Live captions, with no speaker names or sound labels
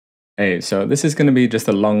Hey, so this is going to be just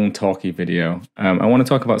a long talky video. I want to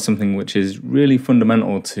talk about something which is really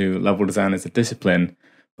fundamental to level design as a discipline,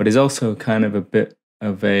 but is also kind of a bit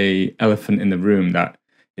of a elephant in the room that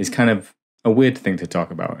is kind of a weird thing to talk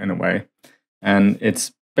about in a way. And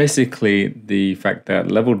it's basically the fact that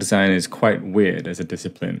level design is quite weird as a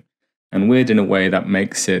discipline, and weird in a way that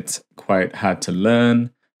makes it quite hard to learn,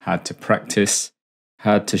 hard to practice,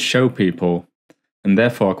 hard to show people, and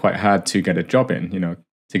therefore quite hard to get a job in,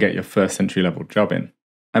 to get your first entry level job in.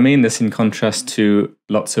 I mean this in contrast to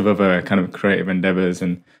lots of other kind of creative endeavors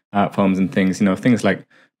and art forms and things, things like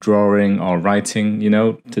drawing or writing,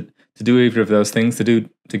 to do either of those things, to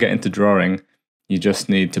get into drawing, you just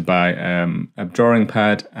need to buy a drawing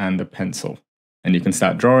pad and a pencil. And you can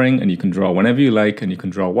start drawing, and you can draw whenever you like, and you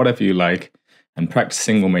can draw whatever you like, and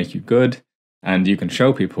practicing will make you good, and you can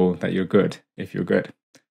show people that you're good if you're good.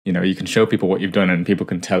 You can show people what you've done, and people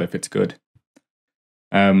can tell if it's good.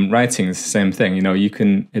 Writing is the same thing.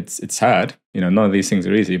 It's hard. None of these things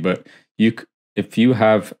are easy, but if you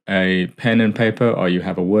have a pen and paper, or you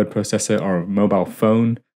have a word processor, or a mobile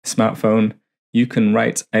phone, smartphone, you can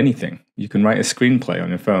write anything. You can write a screenplay on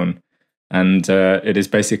your phone, and it is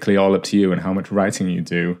basically all up to you and how much writing you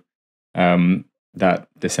do that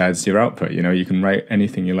decides your output. You can write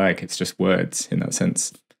anything you like. It's just words in that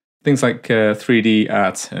sense. Things like 3D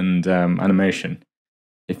art and animation.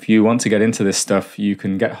 If you want to get into this stuff, you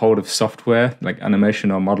can get hold of software like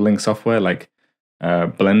animation or modeling software like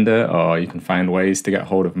Blender, or you can find ways to get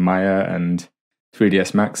hold of Maya and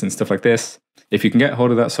 3ds Max and stuff like this. If you can get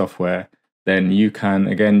hold of that software, then you can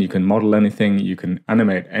model anything, you can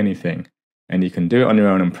animate anything, and you can do it on your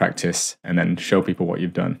own and practice, and then show people what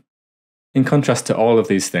you've done. In contrast to all of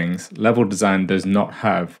these things, level design does not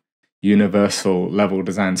have universal level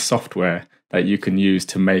design software that you can use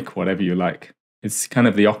to make whatever you like. It's kind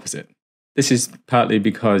of the opposite. This is partly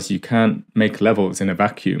because you can't make levels in a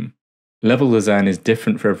vacuum. Level design is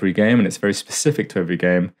different for every game, and it's very specific to every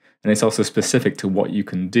game, and it's also specific to what you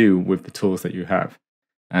can do with the tools that you have.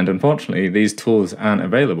 And unfortunately, these tools aren't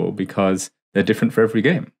available because they're different for every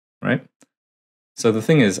game, right? So the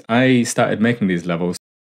thing is, I started making these levels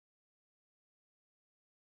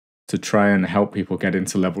to try and help people get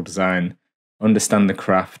into level design, understand the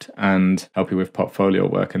craft, and help you with portfolio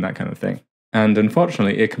work and that kind of thing. And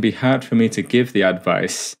unfortunately, it can be hard for me to give the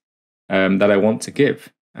advice that I want to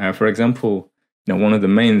give. For example, one of the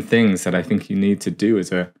main things that I think you need to do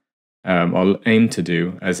or aim to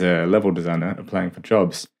do as a level designer applying for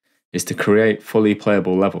jobs is to create fully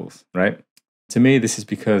playable levels, right? To me, this is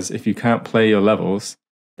because if you can't play your levels,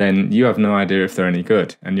 then you have no idea if they're any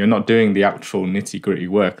good, and you're not doing the actual nitty-gritty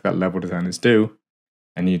work that level designers do.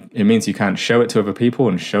 And it means you can't show it to other people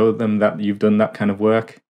and show them that you've done that kind of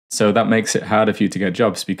work. So that makes it harder for you to get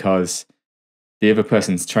jobs, because the other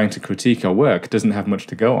person's trying to critique your work doesn't have much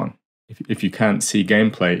to go on if you can't see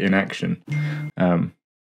gameplay in action.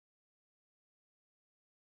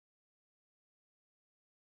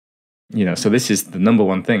 So this is the number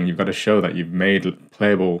one thing. You've got to show that you've made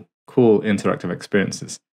playable, cool, interactive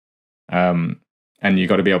experiences. And you've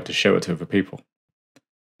got to be able to show it to other people.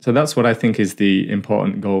 So that's what I think is the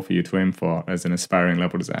important goal for you to aim for as an aspiring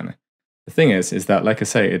level designer. The thing is that, like I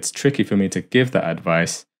say, it's tricky for me to give that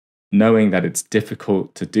advice, knowing that it's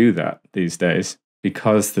difficult to do that these days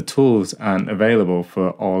because the tools aren't available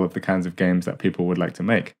for all of the kinds of games that people would like to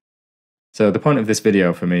make. So the point of this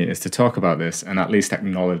video for me is to talk about this and at least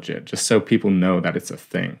acknowledge it, just so people know that it's a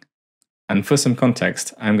thing. And for some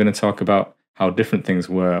context, I'm going to talk about how different things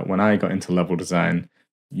were when I got into level design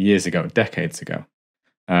years ago, decades ago.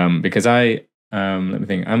 Because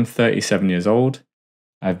I'm 37 years old.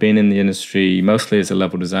 I've been in the industry mostly as a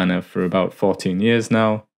level designer for about 14 years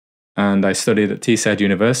now. And I studied at Teesside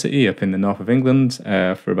University up in the north of England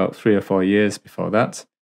for about 3 or 4 years before that.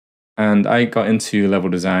 And I got into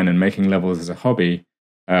level design and making levels as a hobby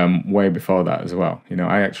way before that as well.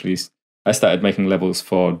 I started making levels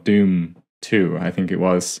for Doom 2, I think it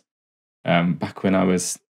was, back when I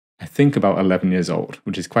was, about 11 years old,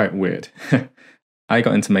 which is quite weird. I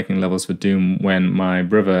got into making levels for Doom when my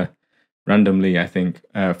brother randomly,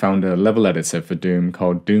 found a level editor for Doom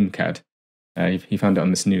called Doomcad. He found it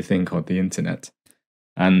on this new thing called the internet.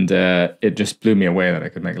 And it just blew me away that I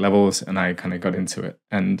could make levels, and I kind of got into it.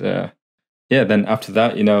 And then after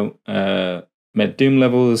that, made Doom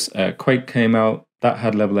levels. Quake came out. That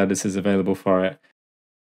had level editors available for it.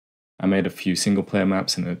 I made a few single-player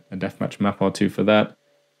maps and a deathmatch map or two for that.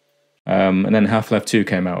 And then Half-Life 2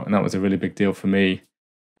 came out, and that was a really big deal for me.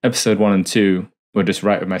 Episode 1 and 2 were just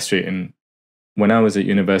right up my street. And when I was at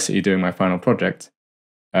university doing my final project,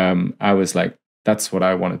 I was like that's what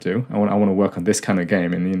I want to do. I want to work on this kind of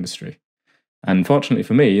game in the industry. And fortunately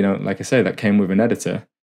for me, like I say, that came with an editor,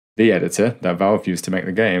 the editor that Valve used to make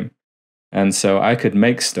the game. And so I could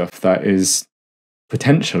make stuff that is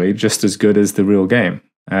potentially just as good as the real game,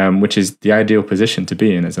 which is the ideal position to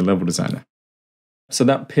be in as a level designer. So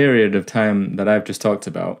that period of time that I've just talked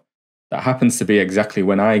about, that happens to be exactly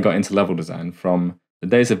when I got into level design, from the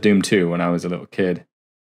days of Doom 2 when I was a little kid,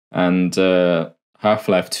 and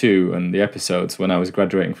Half-Life 2 and the episodes when I was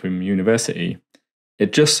graduating from university.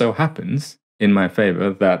 It just so happens in my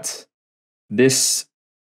favor that this,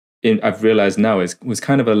 I've realized now, was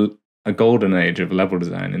kind of a golden age of level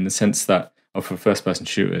design, in the sense that, or for first-person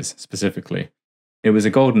shooters specifically, it was a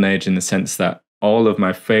golden age in the sense that all of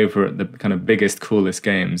my favorite, the kind of biggest, coolest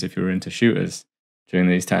games, if you were into shooters during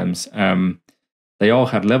these times, they all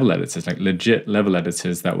had level editors, like legit level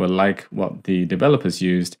editors that were like what the developers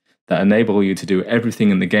used, that enable you to do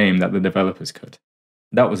everything in the game that the developers could.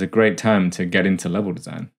 That was a great time to get into level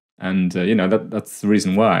design. And, that's the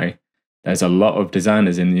reason why there's a lot of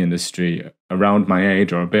designers in the industry around my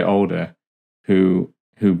age or a bit older who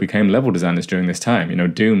became level designers during this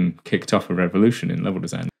time. Doom kicked off a revolution in level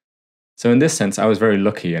design. So in this sense, I was very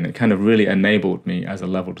lucky, and it kind of really enabled me as a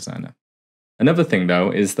level designer. Another thing,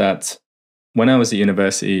 though, is that when I was at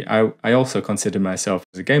university, I also considered myself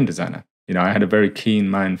as a game designer. I had a very keen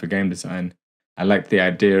mind for game design. I liked the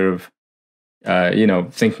idea of,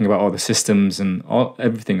 thinking about all the systems and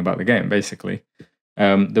everything about the game, basically.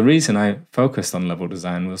 The reason I focused on level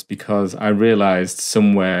design was because I realized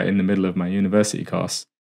somewhere in the middle of my university course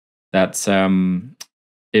that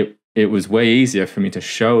it was way easier for me to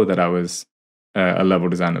show that I was a level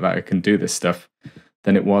designer, that I can do this stuff,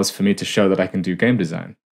 than it was for me to show that I can do game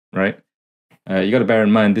design, right? You got to bear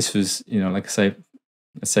in mind, this was, like I say,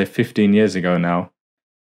 let's say 15 years ago now,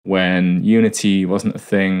 when Unity wasn't a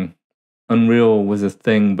thing, Unreal was a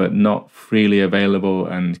thing, but not freely available,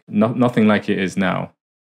 and nothing like it is now.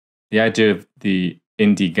 The idea of the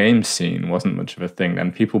indie game scene wasn't much of a thing,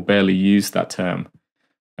 and people barely used that term.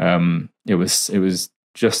 It was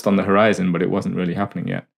just on the horizon, but it wasn't really happening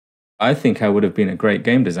yet. I think I would have been a great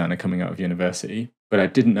game designer coming out of university, but I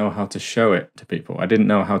didn't know how to show it to people. I didn't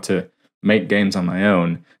know how to make games on my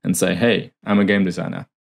own and say, hey, I'm a game designer.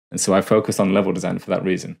 And so I focused on level design for that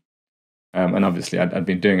reason. And obviously I'd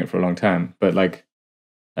been doing it for a long time, but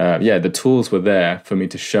the tools were there for me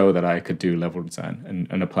to show that I could do level design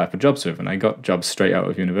and apply for jobs with. And I got jobs straight out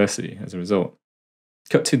of university as a result.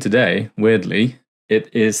 Cut to today, weirdly,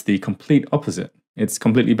 it is the complete opposite. It's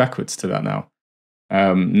completely backwards to that now.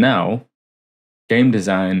 Now, game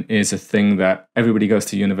design is a thing that everybody goes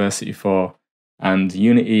to university for, and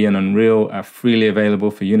Unity and Unreal are freely available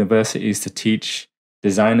for universities to teach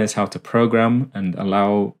designers how to program and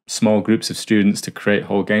allow small groups of students to create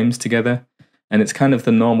whole games together. And it's kind of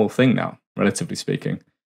the normal thing now, relatively speaking.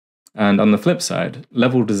 And on the flip side,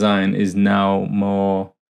 level design is now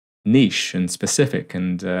more niche and specific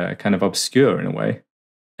and kind of obscure in a way.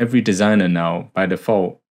 Every designer now, by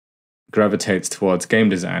default, gravitates towards game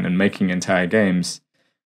design and making entire games.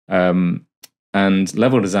 And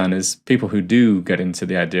level designers, people who do get into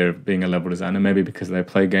the idea of being a level designer, maybe because they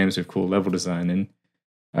play games with cool level design in,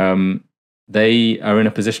 they are in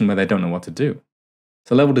a position where they don't know what to do.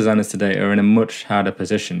 So level designers today are in a much harder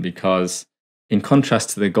position because, in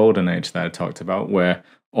contrast to the golden age that I talked about, where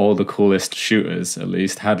all the coolest shooters, at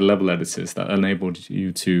least, had level editors that enabled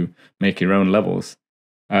you to make your own levels,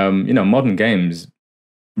 modern games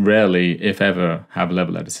rarely, if ever, have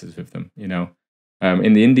level editors with them. In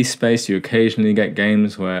the indie space, you occasionally get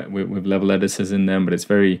games with level editors in them, but it's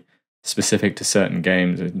very specific to certain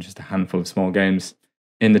games, just a handful of small games.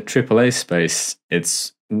 In the AAA space,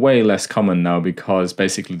 it's way less common now because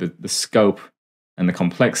basically the scope and the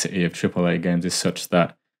complexity of AAA games is such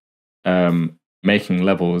that making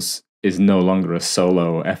levels is no longer a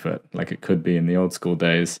solo effort like it could be in the old school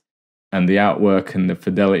days. And the artwork and the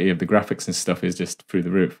fidelity of the graphics and stuff is just through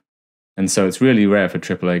the roof. And so it's really rare for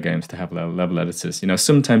AAA games to have level editors.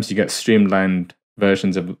 Sometimes you get streamlined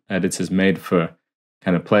versions of editors made for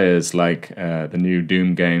kind of players, like the new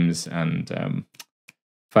Doom games, and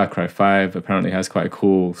Far Cry 5 apparently has quite a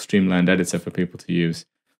cool streamlined editor for people to use.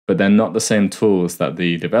 But they're not the same tools that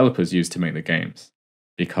the developers use to make the games,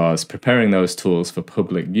 because preparing those tools for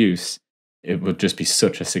public use, it would just be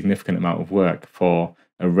such a significant amount of work for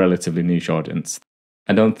a relatively niche audience.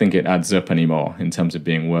 I don't think it adds up anymore in terms of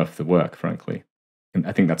being worth the work, frankly. And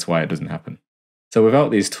I think that's why it doesn't happen. So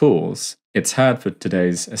without these tools, it's hard for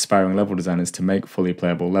today's aspiring level designers to make fully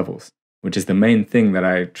playable levels, which is the main thing that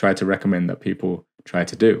I try to recommend that people try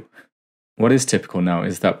to do. What is typical now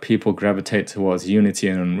is that people gravitate towards Unity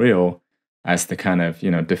and Unreal as the kind of,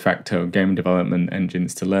 de facto game development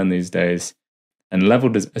engines to learn these days. And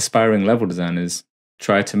aspiring level designers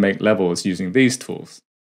try to make levels using these tools.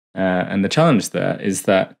 And the challenge there is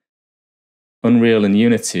that Unreal and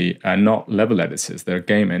Unity are not level editors, they're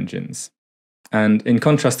game engines. And in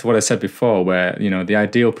contrast to what I said before, where the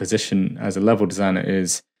ideal position as a level designer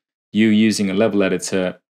is you using a level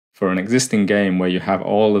editor for an existing game where you have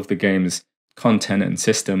all of the game's content and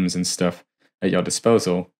systems and stuff at your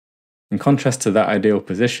disposal. In contrast to that ideal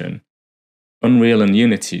position, Unreal and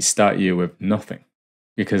Unity start you with nothing,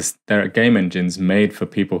 because they're game engines made for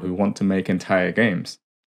people who want to make entire games.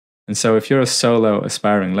 And so if you're a solo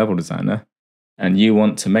aspiring level designer and you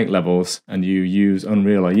want to make levels and you use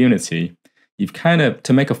Unreal or Unity, you've kind of,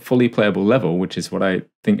 to make a fully playable level, which is what I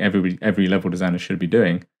think every level designer should be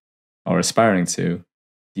doing or aspiring to,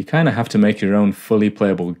 you kind of have to make your own fully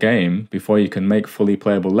playable game before you can make fully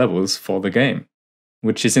playable levels for the game,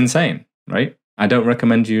 which is insane, right? I don't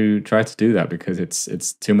recommend you try to do that because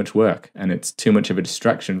it's too much work and it's too much of a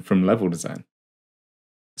distraction from level design.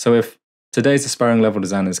 So if today's aspiring level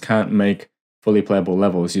designers can't make fully playable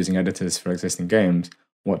levels using editors for existing games,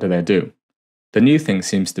 what do? The new thing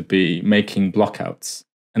seems to be making blockouts.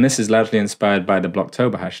 And this is largely inspired by the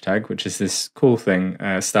Blocktober hashtag, which is this cool thing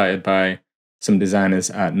started by some designers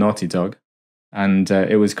at Naughty Dog. And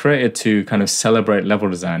it was created to kind of celebrate level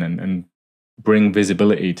design and bring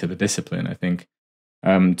visibility to the discipline, I think,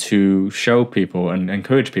 to show people and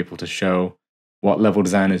encourage people to show what level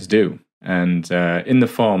designers do. And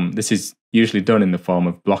this is usually done in the form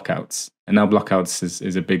of blockouts. And now blockouts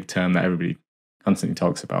is a big term that everybody constantly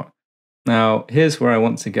talks about. Now, here's where I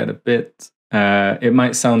want to get a bit, it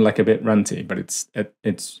might sound like a bit ranty, but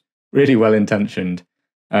it's really well-intentioned.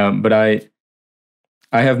 But I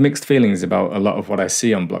have mixed feelings about a lot of what I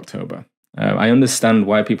see on Blocktober. I understand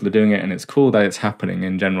why people are doing it, and it's cool that it's happening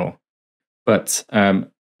in general. But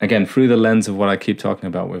again, through the lens of what I keep talking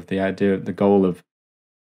about with the idea, the goal of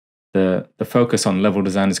the focus on level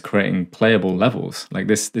design is creating playable levels. Like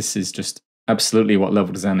this is just absolutely what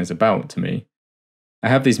level design is about to me. I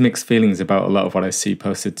have these mixed feelings about a lot of what I see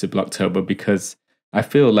posted to Blocktober because I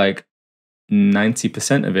feel like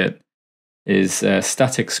 90% of it is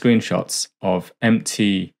static screenshots of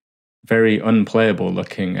empty, very unplayable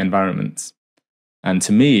looking environments. And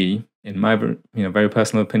to me, in my very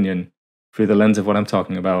personal opinion, through the lens of what I'm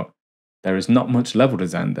talking about, there is not much level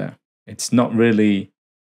design there. It's not really,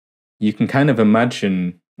 you can kind of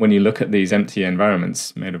imagine when you look at these empty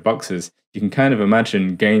environments made of boxes, you can kind of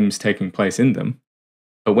imagine games taking place in them.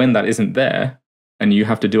 But when that isn't there, and you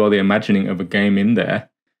have to do all the imagining of a game in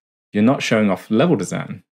there, you're not showing off level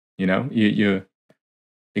design. You're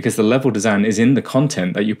because the level design is in the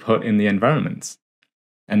content that you put in the environments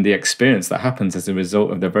and the experience that happens as a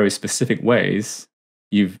result of the very specific ways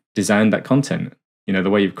you've designed that content, the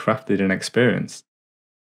way you've crafted an experience.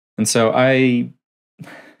 And so how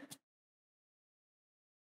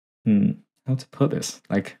to put this?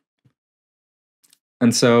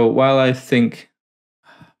 And so while I think,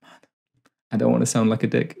 I don't want to sound like a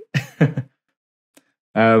dick.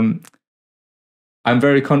 I'm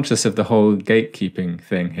very conscious of the whole gatekeeping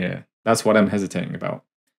thing here. That's what I'm hesitating about.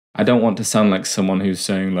 I don't want to sound like someone who's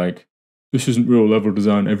saying this isn't real level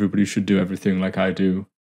design, everybody should do everything like I do.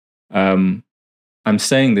 I'm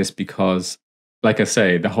saying this because, like I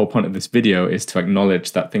say, the whole point of this video is to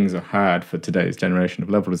acknowledge that things are hard for today's generation of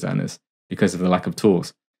level designers because of the lack of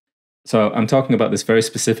tools. So I'm talking about this very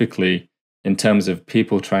specifically in terms of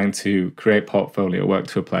people trying to create portfolio work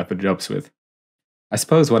to apply for jobs with. I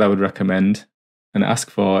suppose what I would recommend and ask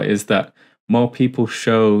for is that more people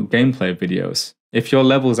show gameplay videos. If your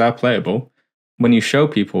levels are playable, when you show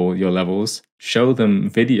people your levels, show them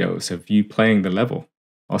videos of you playing the level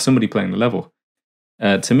or somebody playing the level.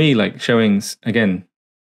 To me, showing, again,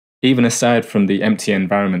 even aside from the empty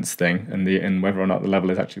environments thing and whether or not the level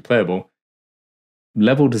is actually playable,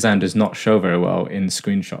 level design does not show very well in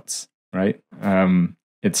screenshots, right?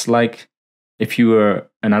 It's like if you were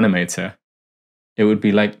an animator, it would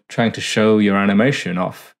be like trying to show your animation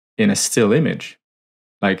off in a still image,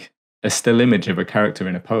 like a still image of a character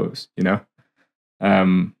in a pose,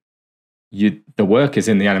 The work is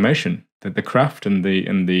in the animation, the craft and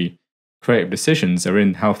the creative decisions are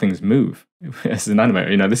in how things move as an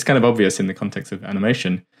animator. This is kind of obvious in the context of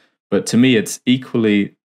animation, but to me, it's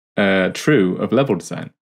equally true of level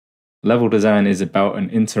design. Level design is about an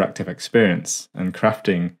interactive experience and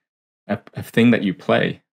crafting a thing that you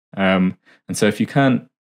play. And so if you can't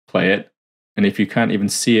play it, and if you can't even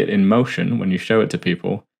see it in motion when you show it to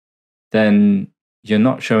people, then you're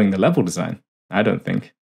not showing the level design, I don't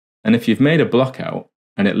think. And if you've made a block out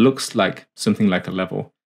and it looks like something like a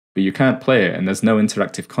level, but you can't play it and there's no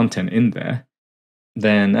interactive content in there,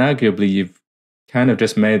 then arguably you've kind of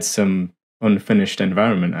just made some unfinished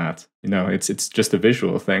environment art. It's just a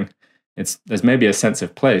visual thing. There's maybe a sense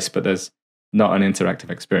of place, but there's not an interactive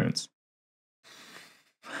experience.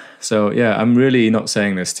 So yeah, I'm really not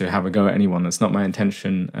saying this to have a go at anyone. That's not my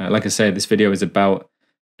intention. Like I say, this video is about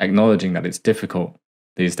acknowledging that it's difficult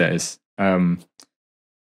these days. I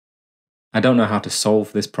don't know how to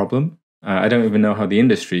solve this problem. I don't even know how the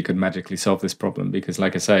industry could magically solve this problem because,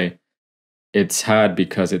 like I say, it's hard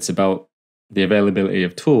because it's about the availability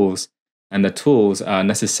of tools, and the tools are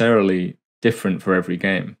necessarily different for every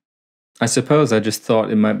game. I suppose I just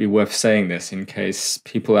thought it might be worth saying this in case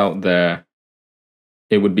people out there,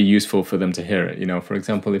 it would be useful for them to hear it. For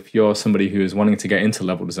example, if you're somebody who is wanting to get into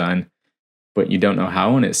level design, but you don't know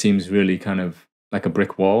how, and it seems really kind of like a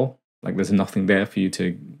brick wall, like there's nothing there for you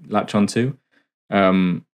to latch onto.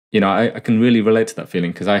 I can really relate to that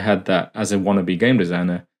feeling because I had that as a wannabe game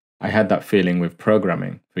designer. I had that feeling with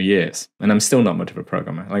programming for years, and I'm still not much of a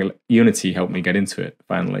programmer. Like Unity helped me get into it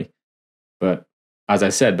finally. But as I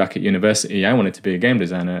said, back at university, I wanted to be a game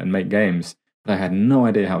designer and make games, but I had no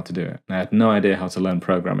idea how to do it. I had no idea how to learn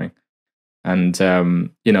programming. And,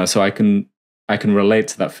 so I can relate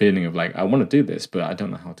to that feeling of like, I want to do this, but I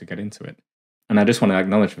don't know how to get into it. And I just want to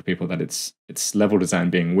acknowledge for people that it's level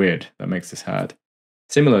design being weird that makes this hard.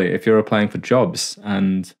 Similarly, if you're applying for jobs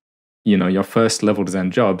and, your first level design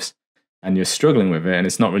jobs and you're struggling with it and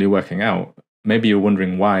it's not really working out, maybe you're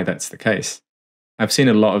wondering why that's the case. I've seen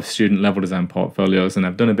a lot of student level design portfolios and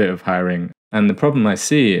I've done a bit of hiring. And the problem I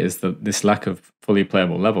see is that this lack of fully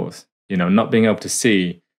playable levels, not being able to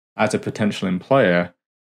see as a potential employer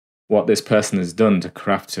what this person has done to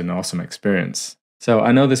craft an awesome experience. So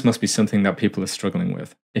I know this must be something that people are struggling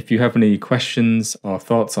with. If you have any questions or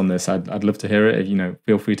thoughts on this, I'd love to hear it.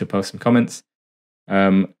 Feel free to post some comments.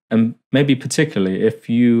 And maybe particularly if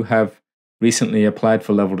you have recently applied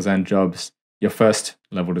for level design jobs, your first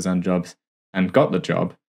level design jobs, and got the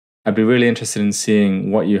job, I'd be really interested in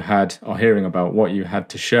seeing what you had or hearing about what you had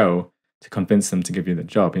to show to convince them to give you the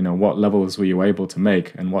job. What levels were you able to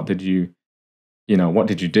make and what did you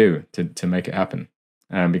do to make it happen?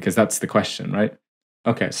 Because that's the question, right?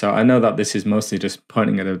 Okay, so I know that this is mostly just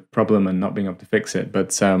pointing at a problem and not being able to fix it,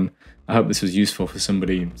 but I hope this was useful for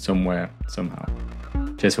somebody somewhere, somehow.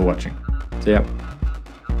 Cheers for watching. See ya.